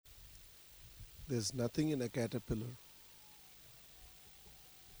There's nothing in a caterpillar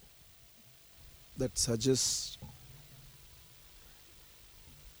that suggests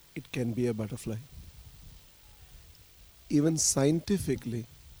it can be a butterfly. Even scientifically,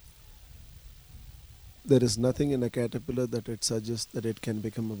 there is nothing in a caterpillar that it suggests that it can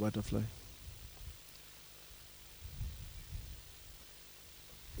become a butterfly.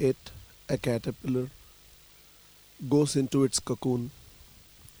 It, a caterpillar, goes into its cocoon,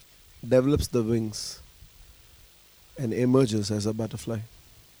 develops the wings, and emerges as a butterfly.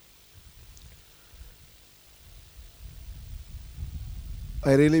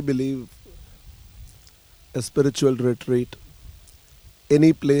 I really believe a spiritual retreat,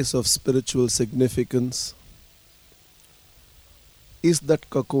 any place of spiritual significance, is that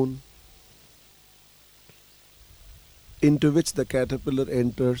cocoon into which the caterpillar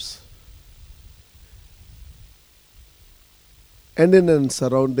enters, and in a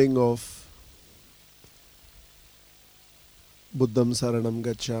surrounding of Buddham Saranam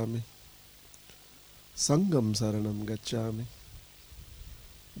Gacchami, Sangam Saranam Gacchami,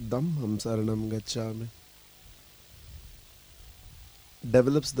 Dhammam Saranam Gacchami,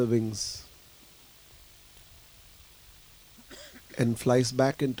 develops the wings and flies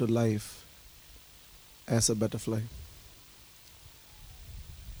back into life as a butterfly.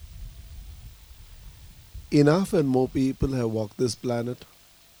 Enough and more people have walked this planet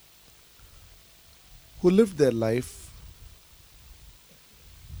who lived their life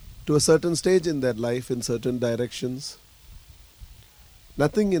to a certain stage in their life in certain directions.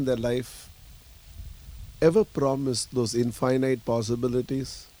 Nothing in their life ever promised those infinite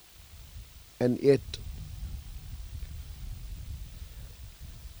possibilities, and yet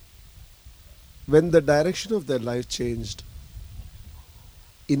when the direction of their life changed,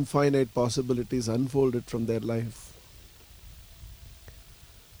 infinite possibilities unfolded from their life.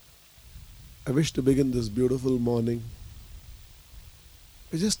 I wish to begin this beautiful morning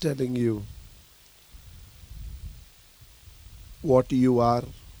by just telling you what you are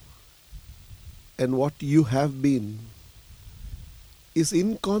and what you have been is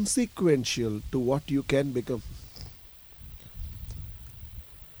inconsequential to what you can become.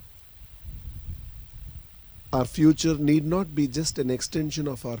 Our future need not be just an extension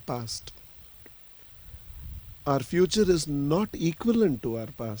of our past. Our future is not equivalent to our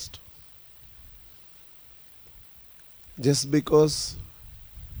past. Just because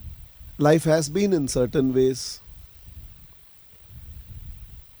life has been in certain ways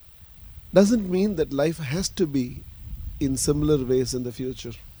doesn't mean that life has to be in similar ways in the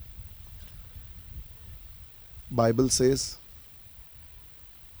future. Bible says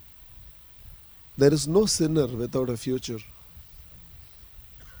there is no sinner without a future,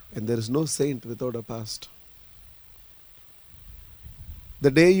 and there is no saint without a past.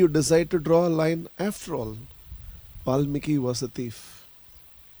 The day you decide to draw a line, after all, Valmiki was a thief.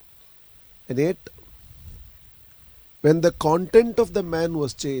 And yet, when the content of the man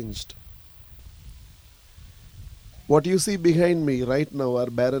was changed, what you see behind me right now are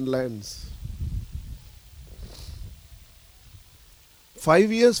barren lands.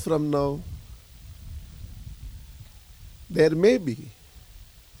 5 years from now, there may be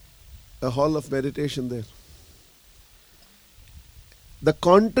a hall of meditation there. The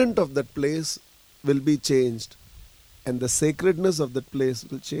content of that place will be changed, and the sacredness of that place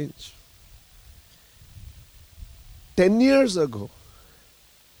will change. 10 years ago,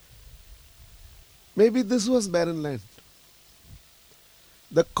 maybe this was barren land.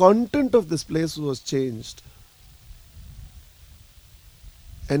 The content of this place was changed.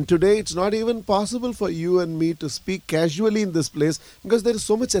 And today it's not even possible for you and me to speak casually in this place because there is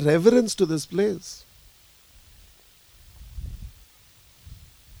so much reverence to this place.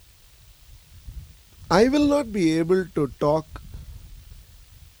 I will not be able to talk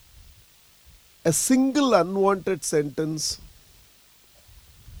a single unwanted sentence,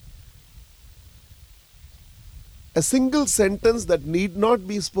 a single sentence that need not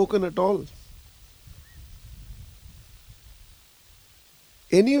be spoken at all,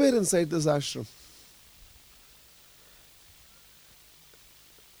 anywhere inside this ashram.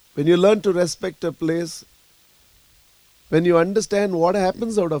 When you learn to respect a place, when you understand what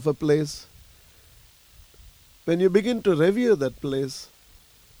happens out of a place, when you begin to revere that place,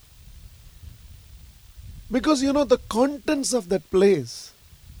 because you know the contents of that place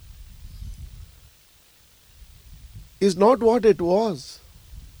is not what it was.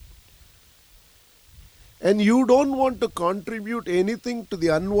 And you don't want to contribute anything to the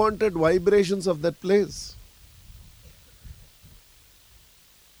unwanted vibrations of that place.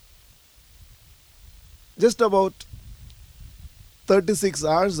 Just about 36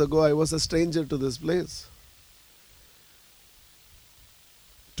 hours ago, I was a stranger to this place.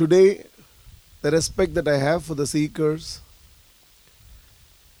 Today, the respect that I have for the seekers,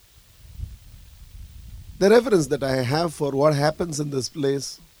 the reverence that I have for what happens in this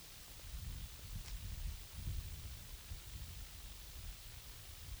place,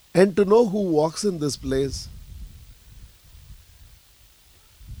 and to know who walks in this place,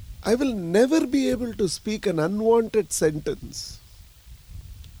 I will never be able to speak an unwanted sentence,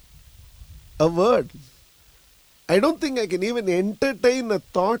 a word. I don't think I can even entertain a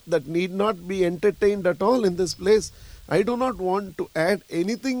thought that need not be entertained at all in this place. I do not want to add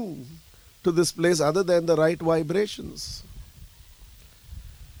anything to this place other than the right vibrations.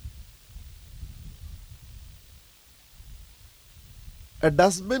 A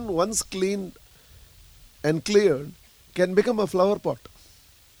dustbin once cleaned and cleared can become a flower pot.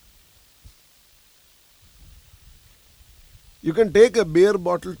 You can take a beer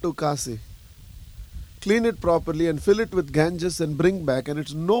bottle to Kasi, clean it properly and fill it with Ganges and bring back, and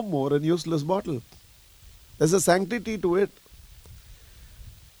it's no more a useless bottle. There's a sanctity to it.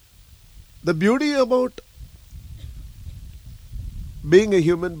 The beauty about being a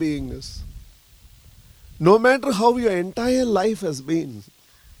human being is, no matter how your entire life has been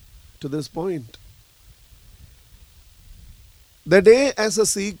to this point, the day as a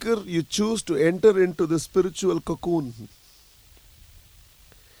seeker you choose to enter into the spiritual cocoon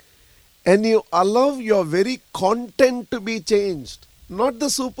and you allow your very content to be changed, not the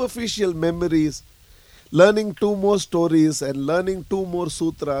superficial memories, learning 2 more stories and learning 2 more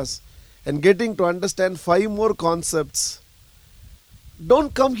sutras and getting to understand 5 more concepts.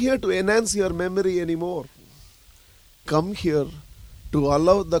 Don't come here to enhance your memory anymore. Come here to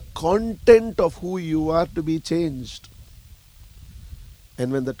allow the content of who you are to be changed.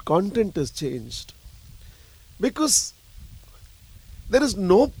 And when that content is changed, because there is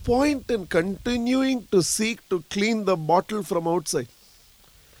no point in continuing to seek to clean the bottle from outside.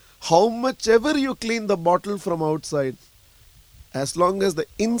 How much ever you clean the bottle from outside, as long as the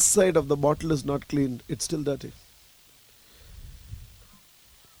inside of the bottle is not cleaned, it's still dirty.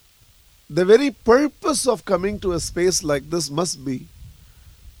 The very purpose of coming to a space like this must be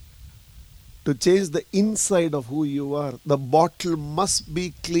to change the inside of who you are. The bottle must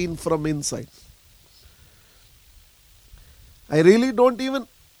be clean from inside. I really don't even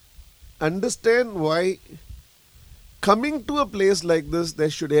understand why coming to a place like this there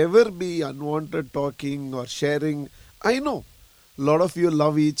should ever be unwanted talking or sharing. I know a lot of you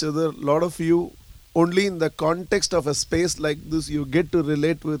love each other, a lot of you only in the context of a space like this you get to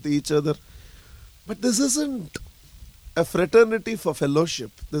relate with each other. But this isn't a fraternity for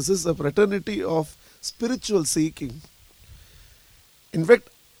fellowship. This is a fraternity of spiritual seeking. In fact,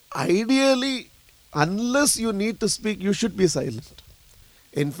 ideally, unless you need to speak, you should be silent.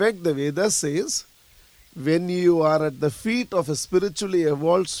 In fact, the Vedas says, when you are at the feet of a spiritually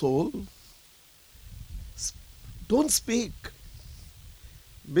evolved soul, don't speak.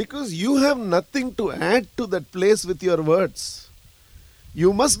 Because you have nothing to add to that place with your words.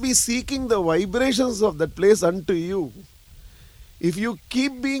 You must be seeking the vibrations of that place unto you. If you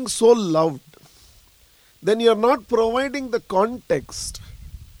keep being so loved, then you are not providing the context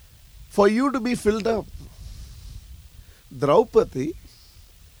for you to be filled up. Draupadi,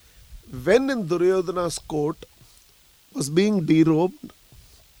 when in Duryodhana's court, was being derobed.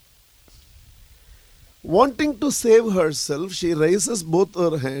 Wanting to save herself, she raises both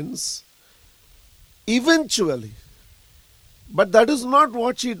her hands. Eventually, but that is not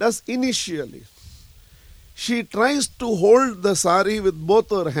what she does initially. She tries to hold the sari with both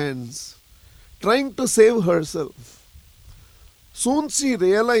her hands, trying to save herself. Soon she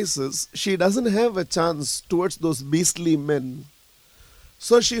realizes she doesn't have a chance towards those beastly men.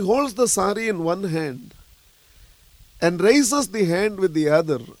 So she holds the sari in one hand and raises the hand with the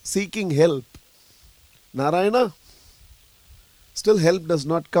other, seeking help. Narayana, still help does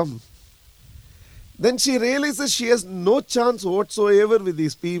not come. Then she realizes she has no chance whatsoever with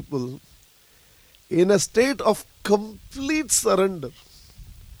these people. In a state of complete surrender,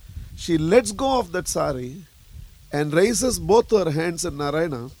 she lets go of that sari and raises both her hands in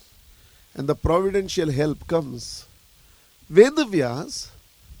Narayana, and the providential help comes. Vedavyas,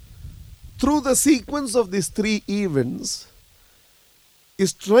 through the sequence of these 3 events,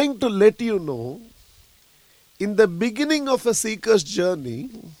 is trying to let you know, in the beginning of a seeker's journey,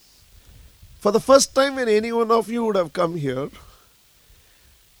 for the first time when any one of you would have come here,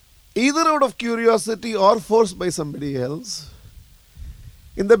 either out of curiosity or forced by somebody else,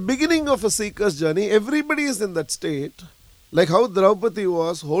 in the beginning of a seeker's journey, everybody is in that state, like how Draupadi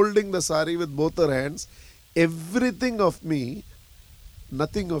was holding the sari with both her hands. Everything of me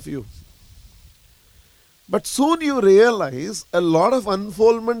nothing of you. But soon you realize a lot of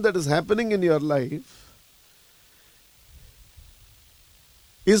unfoldment that is happening in your life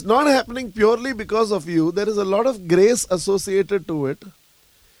is not happening purely because of you. There is a lot of grace associated to it.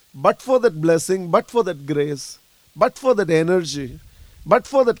 But for that blessing, but for that grace, but for that energy, but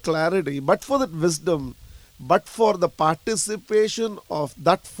for that clarity, but for that wisdom, but for the participation of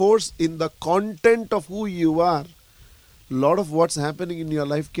that force in the content of who you are, a lot of what's happening in your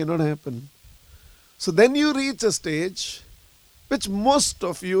life cannot happen. So then you reach a stage which most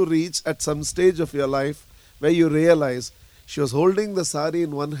of you reach at some stage of your life, where you realize she was holding the sari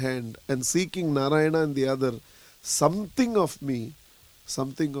in one hand and seeking Narayana in the other. Something of me,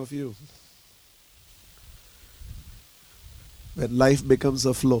 something of you. When life becomes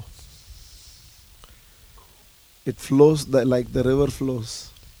a flow, it flows like the river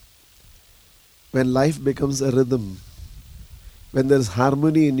flows. When life becomes a rhythm, when there is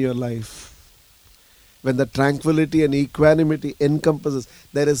harmony in your life, when the tranquility and equanimity encompasses,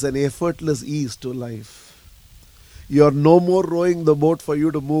 there is an effortless ease to life. You are no more rowing the boat for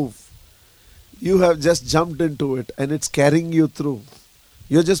you to move. You have just jumped into it and it's carrying you through.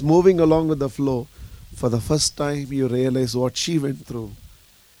 You're just moving along with the flow. For the first time you realize what she went through.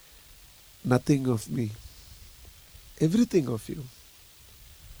 Nothing of me. Everything of you.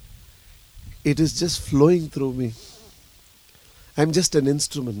 It is just flowing through me. I'm just an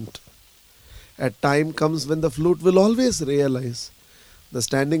instrument. A time comes when the flute will always realize the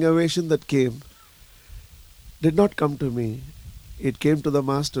standing ovation that came did not come to me. It came to the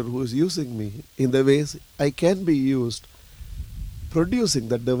master who is using me in the ways I can be used, producing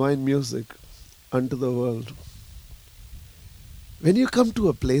that divine music unto the world. When you come to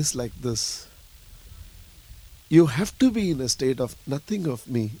a place like this, you have to be in a state of nothing of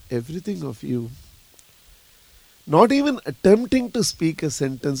me, everything of you. Not even attempting to speak a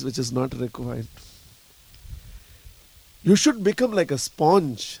sentence which is not required. You should become like a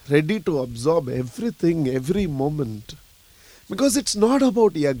sponge, ready to absorb everything, every moment. Because it's not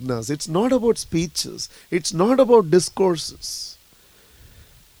about yagnas, it's not about speeches, it's not about discourses.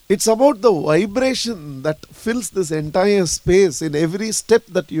 It's about the vibration that fills this entire space in every step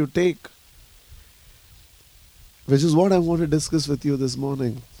that you take. Which is what I want to discuss with you this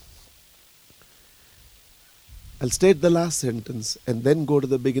morning. I'll state the last sentence and then go to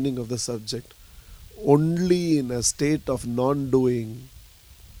the beginning of the subject. Only in a state of non-doing,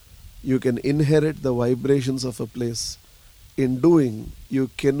 you can inherit the vibrations of a place. In doing, you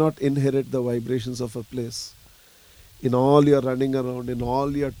cannot inherit the vibrations of a place. In all your running around, in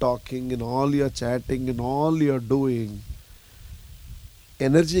all your talking, in all your chatting, in all your doing,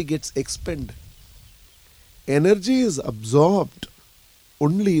 energy gets expended. Energy is absorbed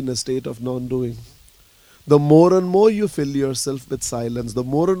only in a state of non-doing. The more and more you fill yourself with silence, the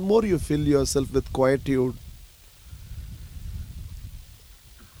more and more you fill yourself with quietude,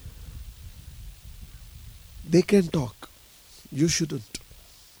 they can talk. You shouldn't.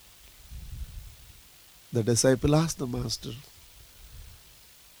 The disciple asked the master,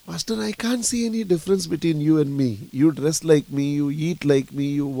 Master, I can't see any difference between you and me. You dress like me, you eat like me,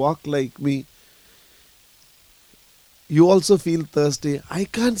 you walk like me. You also feel thirsty. I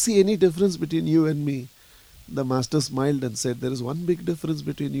can't see any difference between you and me. The master smiled and said, there is one big difference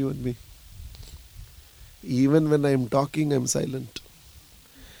between you and me. Even when I am talking, I am silent.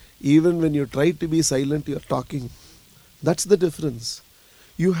 Even when you try to be silent, you are talking. That's the difference.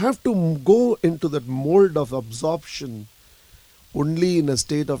 You have to go into that mold of absorption. Only in a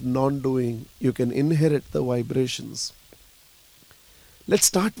state of non-doing, you can inherit the vibrations. Let's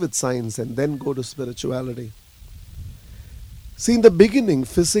start with science and then go to spirituality. See, in the beginning,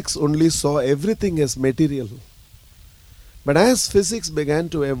 physics only saw everything as material. But as physics began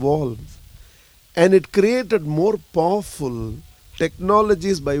to evolve, and it created more powerful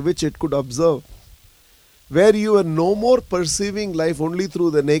technologies by which it could observe, where you are no more perceiving life only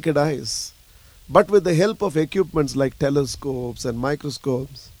through the naked eyes, but with the help of equipments like telescopes and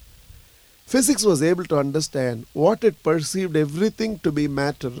microscopes, physics was able to understand what it perceived everything to be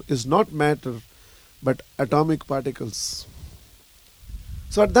matter is not matter, but atomic particles.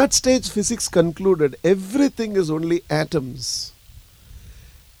 So at that stage, physics concluded everything is only atoms.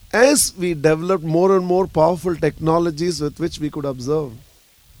 As we developed more and more powerful technologies with which we could observe,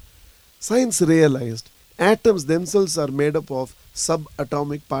 science realized atoms themselves are made up of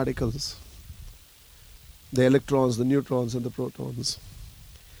subatomic particles. The electrons, the neutrons and the protons.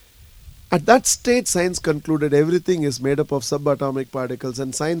 At that stage, science concluded everything is made up of subatomic particles,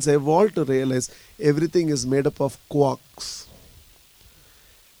 and science evolved to realize everything is made up of quarks.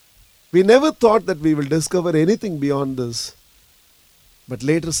 We never thought that we will discover anything beyond this. But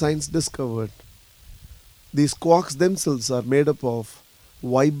later science discovered these quarks themselves are made up of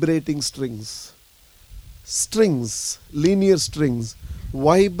vibrating strings. Strings, linear strings,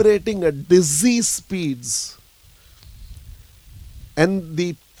 vibrating at dizzy speeds. And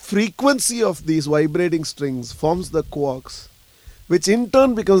the frequency of these vibrating strings forms the quarks, which in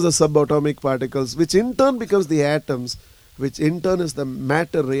turn becomes the subatomic particles, which in turn becomes the atoms, which in turn is the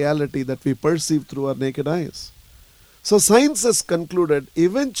matter reality that we perceive through our naked eyes. So science has concluded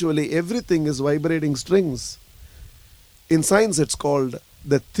eventually everything is vibrating strings. In science it's called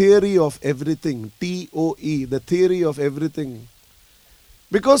the theory of everything, TOE, the theory of everything.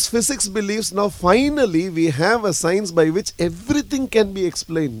 Because physics believes now finally we have a science by which everything can be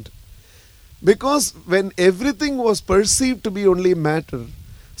explained. Because when everything was perceived to be only matter,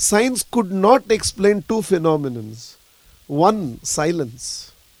 science could not explain two phenomena. One,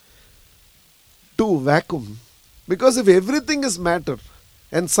 silence. Two, vacuum. Because if everything is matter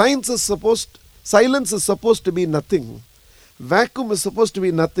and silence is supposed to be nothing, vacuum is supposed to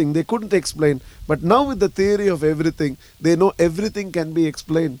be nothing, they couldn't explain. But now with the theory of everything, they know everything can be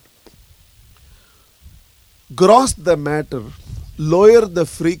explained. Gross the matter, lower the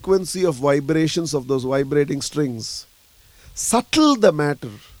frequency of vibrations of those vibrating strings. Subtle the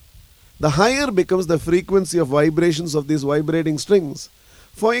matter, the higher becomes the frequency of vibrations of these vibrating strings.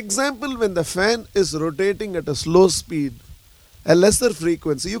 For example, when the fan is rotating at a slow speed, a lesser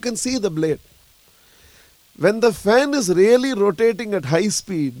frequency, you can see the blade. When the fan is really rotating at high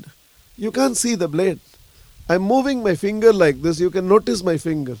speed, you can't see the blade. I'm moving my finger like this, you can notice my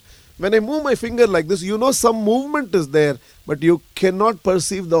finger. When I move my finger like this, you know some movement is there, but you cannot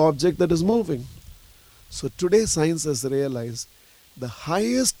perceive the object that is moving. So today science has realized the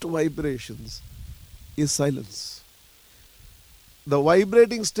highest vibrations is silence. The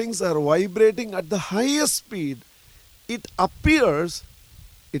vibrating strings are vibrating at the highest speed. It appears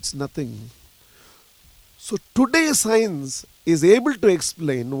it's nothing. So today science is able to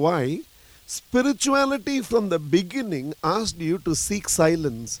explain why spirituality from the beginning asked you to seek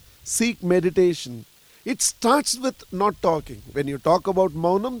silence, seek meditation. It starts with not talking. When you talk about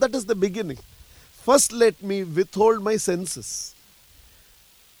maunam, that is the beginning. First let me withhold my senses.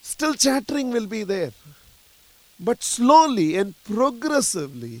 Still chattering will be there. But slowly and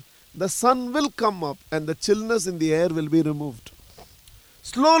progressively, the sun will come up and the chillness in the air will be removed.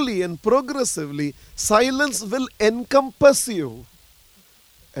 Slowly and progressively, silence will encompass you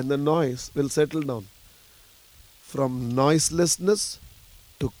and the noise will settle down. From noiselessness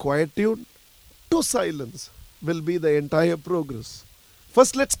to quietude to silence will be the entire progress.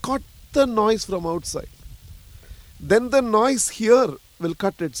 First, let's cut the noise from outside. Then the noise here will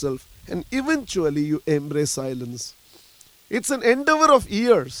cut itself and eventually you embrace silence. It's an endeavor of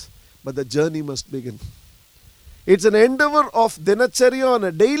years, but the journey must begin. It's an endeavor of dinacharya on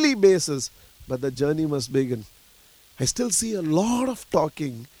a daily basis, but the journey must begin. I still see a lot of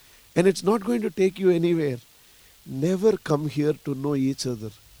talking and it's not going to take you anywhere. Never come here to know each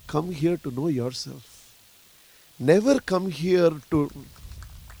other. Come here to know yourself. Never come here to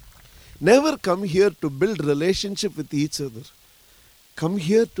build relationship with each other. Come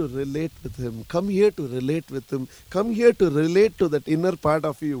here to relate with him. Come here to relate with him. Come here to relate to that inner part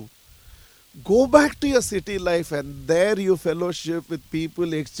of you. Go back to your city life and there you fellowship with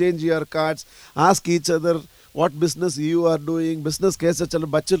people, exchange your cards, ask each other what business you are doing, business kaisa chalo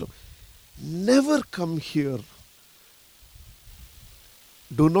bachalo. Never come here.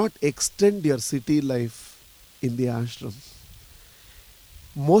 Do not extend your city life in the ashram.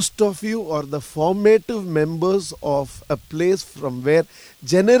 Most of you are the formative members of a place from where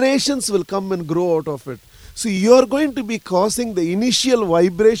generations will come and grow out of it. So you are going to be causing the initial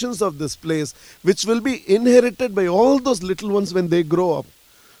vibrations of this place, which will be inherited by all those little ones when they grow up.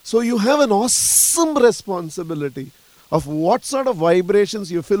 So you have an awesome responsibility of what sort of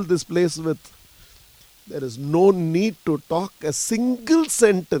vibrations you fill this place with. There is no need to talk a single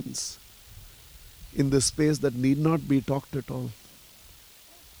sentence in this space that need not be talked at all.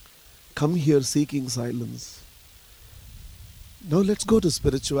 Come here seeking silence. Now let's go to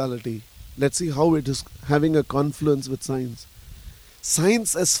spirituality. Let's see how it is having a confluence with science.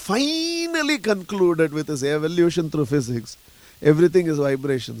 Science has finally concluded with its evolution through physics. Everything is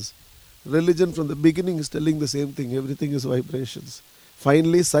vibrations. Religion from the beginning is telling the same thing. Everything is vibrations.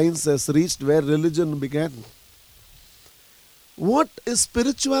 Finally, science has reached where religion began. What is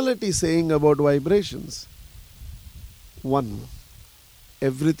spirituality saying about vibrations? One,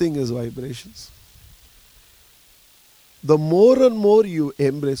 everything is vibrations. The more and more you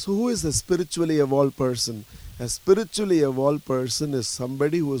embrace, who is a spiritually evolved person? A spiritually evolved person is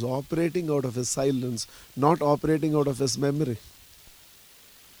somebody who is operating out of his silence, not operating out of his memory.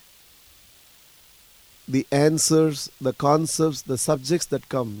 the answers, the concepts, the subjects that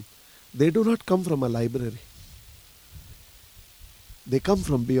come, they do not come from a library. They come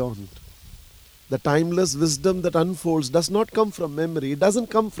from beyond. The timeless wisdom that unfolds does not come from memory. It doesn't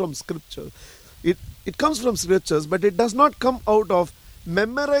come from scripture. It comes from scriptures, but it does not come out of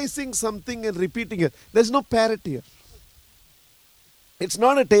memorizing something and repeating it. There's no parrot here. It's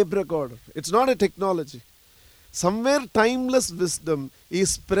not a tape recorder. It's not a technology. Somewhere timeless wisdom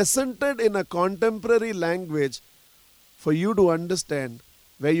is presented in a contemporary language for you to understand,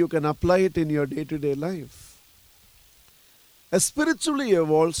 where you can apply it in your day-to-day life. A spiritually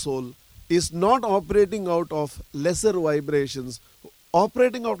evolved soul is not operating out of lesser vibrations,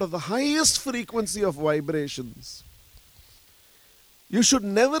 operating out of the highest frequency of vibrations. You should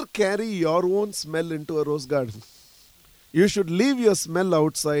never carry your own smell into a rose garden. You should leave your smell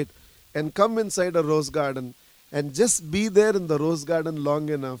outside and come inside a rose garden and just be there in the rose garden long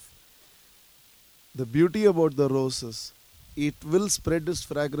enough. The beauty about the roses, it will spread its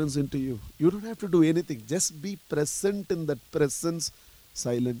fragrance into you. You don't have to do anything. Just be present in that presence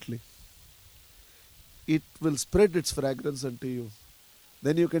silently. It will spread its fragrance into you.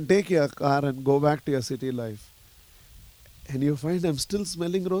 Then you can take your car and go back to your city life. And you find I'm still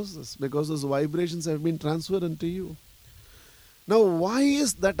smelling roses because those vibrations have been transferred into you. Now, why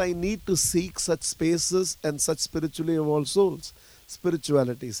is that I need to seek such spaces and such spiritually evolved souls?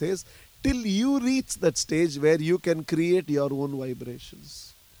 Spirituality says, till you reach that stage where you can create your own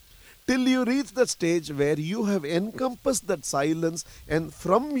vibrations. Till you reach that stage where you have encompassed that silence and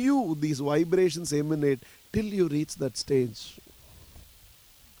from you these vibrations emanate, till you reach that stage,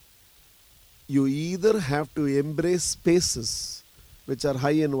 you either have to embrace spaces which are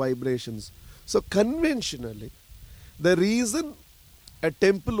high in vibrations. So conventionally, the reason a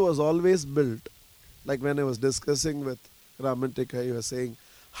temple was always built, like when I was discussing with Ramantika, he was saying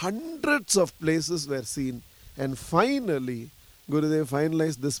hundreds of places were seen, and finally Gurudev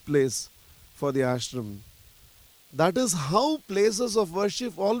finalized this place for the ashram. That is how places of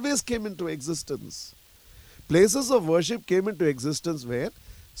worship always came into existence. Places of worship came into existence where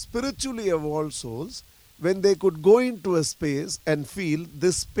spiritually evolved souls, when they could go into a space and feel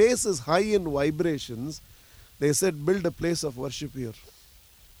this space is high in vibrations, they said, build a place of worship here.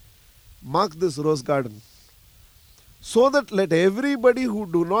 Mark this rose garden. So that let everybody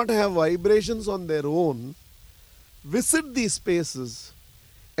who do not have vibrations on their own visit these spaces,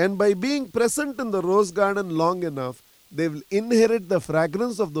 and by being present in the rose garden long enough, they will inherit the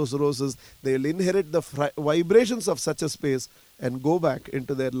fragrance of those roses, they will inherit the vibrations of such a space and go back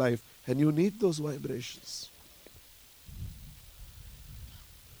into their life. And you need those vibrations.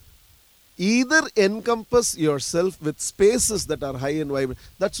 Either encompass yourself with spaces that are high in vibration.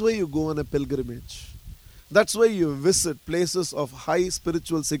 That's why you go on a pilgrimage. That's why you visit places of high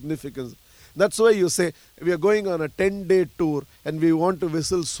spiritual significance. That's why you say, we are going on a 10-day tour and we want to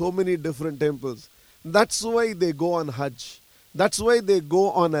visit so many different temples. That's why they go on Hajj. That's why they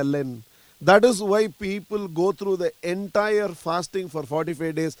go on a Lent. That is why people go through the entire fasting for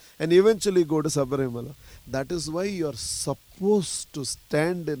 45 days and eventually go to Sabarimala. That is why you are supposed to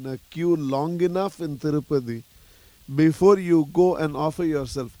stand in a queue long enough in Tirupati before you go and offer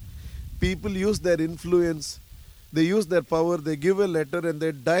yourself. People use their influence, they use their power, they give a letter and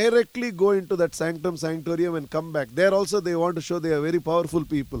they directly go into that sanctum sanctorium and come back. There also they want to show they are very powerful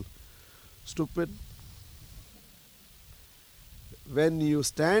people. Stupid. When you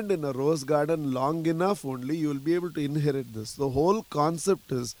stand in a rose garden long enough only, you will be able to inherit this. The whole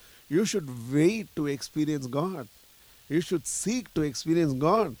concept is you should wait to experience God. You should seek to experience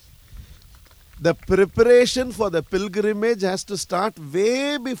God. The preparation for the pilgrimage has to start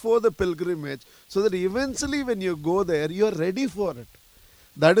way before the pilgrimage, so that eventually when you go there, you are ready for it.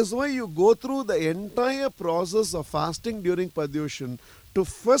 That is why you go through the entire process of fasting during Padyushan to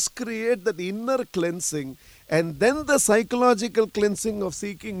first create that inner cleansing, and then the psychological cleansing of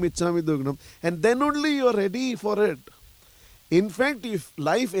seeking Michami Dugnam, and then only you are ready for it. In fact, if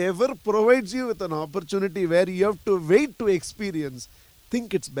life ever provides you with an opportunity where you have to wait to experience,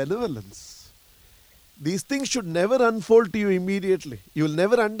 think it's benevolence. These things should never unfold to you immediately. You will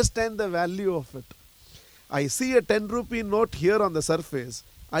never understand the value of it. I see a 10 rupee note here on the surface.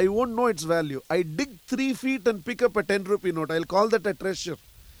 I won't know its value. I dig 3 feet and pick up a 10 rupee note. I'll call that a treasure.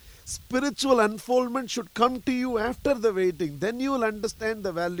 Spiritual unfoldment should come to you after the waiting. Then you will understand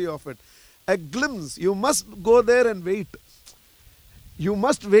the value of it. A glimpse. You must go there and wait. You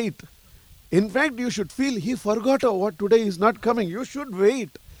must wait. In fact, you should feel he forgot what today is not coming. You should wait.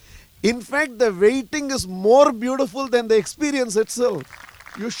 In fact, the waiting is more beautiful than the experience itself.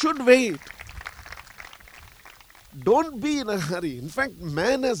 You should wait. Don't be in a hurry. In fact,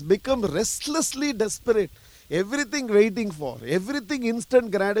 man has become restlessly desperate. Everything waiting for, everything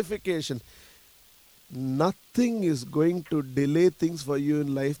instant gratification. Nothing is going to delay things for you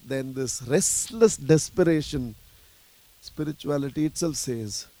in life than this restless desperation. Spirituality itself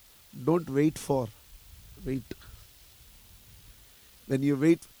says, don't wait for, wait. When you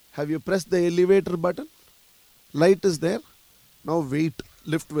wait, have you pressed the elevator button? Light is there. Now wait,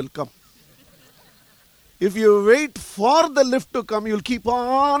 lift will come. If you wait for the lift to come, you'll keep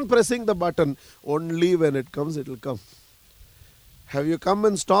on pressing the button. Only when it comes, it will come. Have you come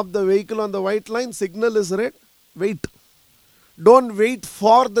and stopped the vehicle on the white line? Signal is red. Wait. Don't wait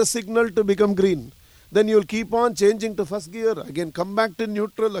for the signal to become green. Then you'll keep on changing to first gear. Again, come back to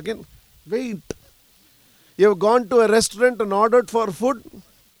neutral. Again, wait. You've gone to a restaurant and ordered for food.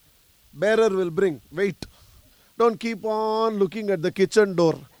 Bearer will bring. Wait. Don't keep on looking at the kitchen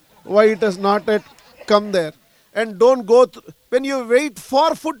door. Why it has not yet come there. And don't go when you wait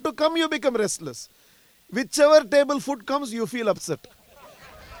for food to come, you become restless. Whichever table food comes, you feel upset.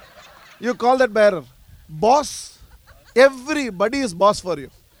 You call that bearer. Boss. Everybody is boss for you.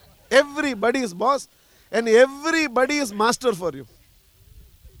 Everybody is boss and everybody is master for you.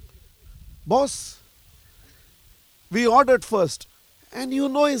 Boss, we ordered first. And you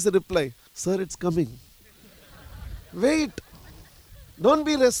know his reply. Sir, it's coming. Wait. Don't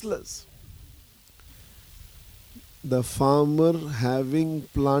be restless. The farmer, having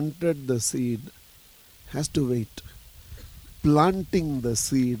planted the seed, has to wait. Planting the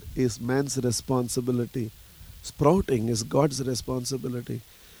seed is man's responsibility. Sprouting is God's responsibility.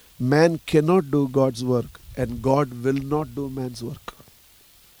 Man cannot do God's work and God will not do man's work.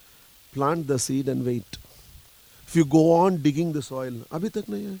 Plant the seed and wait. If you go on digging the soil, abhi tak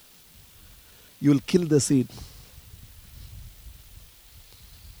nahi hai, you will kill the seed.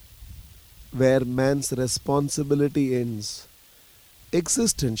 Where man's responsibility ends,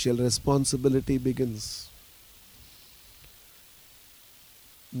 existential responsibility begins.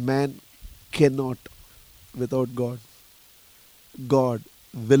 Man cannot without God. God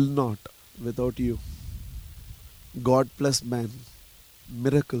will not without you. God plus man.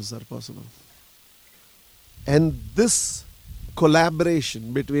 Miracles are possible. And this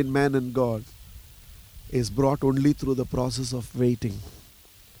collaboration between man and God is brought only through the process of waiting.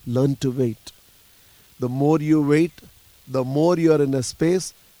 Learn to wait. The more you wait, the more you are in a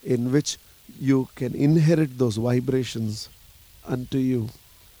space in which you can inherit those vibrations unto you.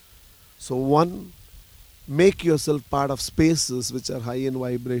 So one, make yourself part of spaces which are high in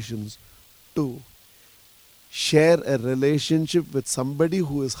vibrations. Two, share a relationship with somebody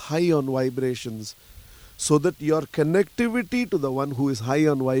who is high on vibrations so that your connectivity to the one who is high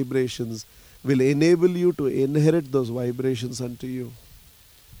on vibrations will enable you to inherit those vibrations unto you.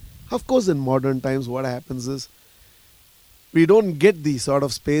 Of course, in modern times, what happens is we don't get these sort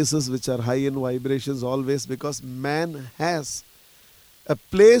of spaces which are high in vibrations always because man has a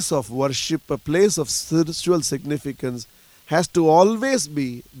place of worship, a place of spiritual significance has to always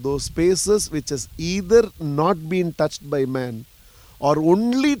be those spaces which has either not been touched by man or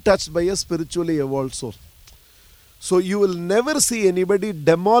only touched by a spiritually evolved soul. So you will never see anybody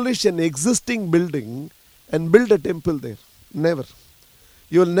demolish an existing building and build a temple there. Never.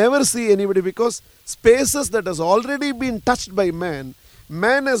 You will never see anybody because spaces that has already been touched by man,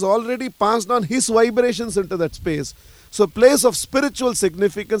 man has already passed on his vibrations into that space. So place of spiritual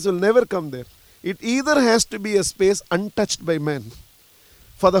significance will never come there. It either has to be a space untouched by man.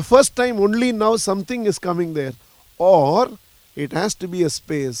 For the first time only now something is coming there. Or it has to be a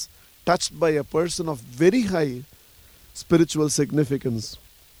space touched by a person of very high spiritual significance.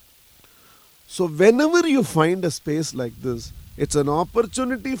 So whenever you find a space like this, it's an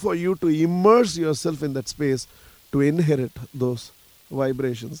opportunity for you to immerse yourself in that space to inherit those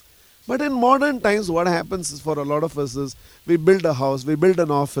vibrations. But in modern times, what happens is for a lot of us is we build a house, we build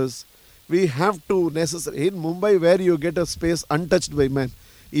an office. We have to necessarily, in Mumbai where you get a space untouched by man.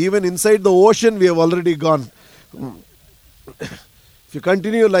 Even inside the ocean we have already gone. If you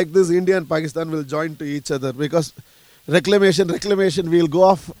continue like this, India and Pakistan will join to each other because reclamation, we'll go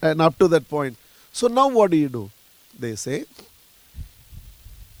off and up to that point. So now what do? They say,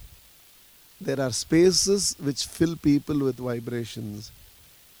 there are spaces which fill people with vibrations.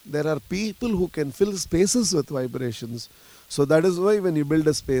 There are people who can fill spaces with vibrations. So that is why when you build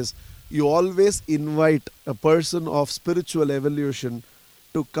a space, you always invite a person of spiritual evolution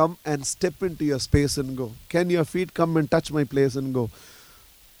to come and step into your space and go. Can your feet come and touch my place and go?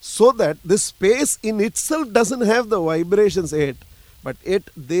 So that this space in itself doesn't have the vibrations yet, but yet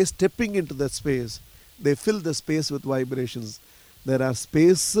they stepping into that space, they fill the space with vibrations. There are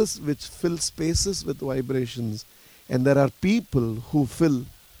spaces which fill spaces with vibrations. And there are people who fill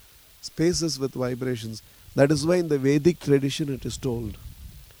spaces with vibrations. That is why in the Vedic tradition it is told,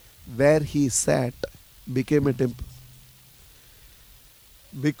 where he sat became a temple.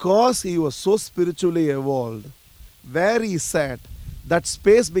 Because he was so spiritually evolved, where he sat, that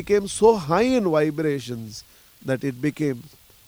space became so high in vibrations that it became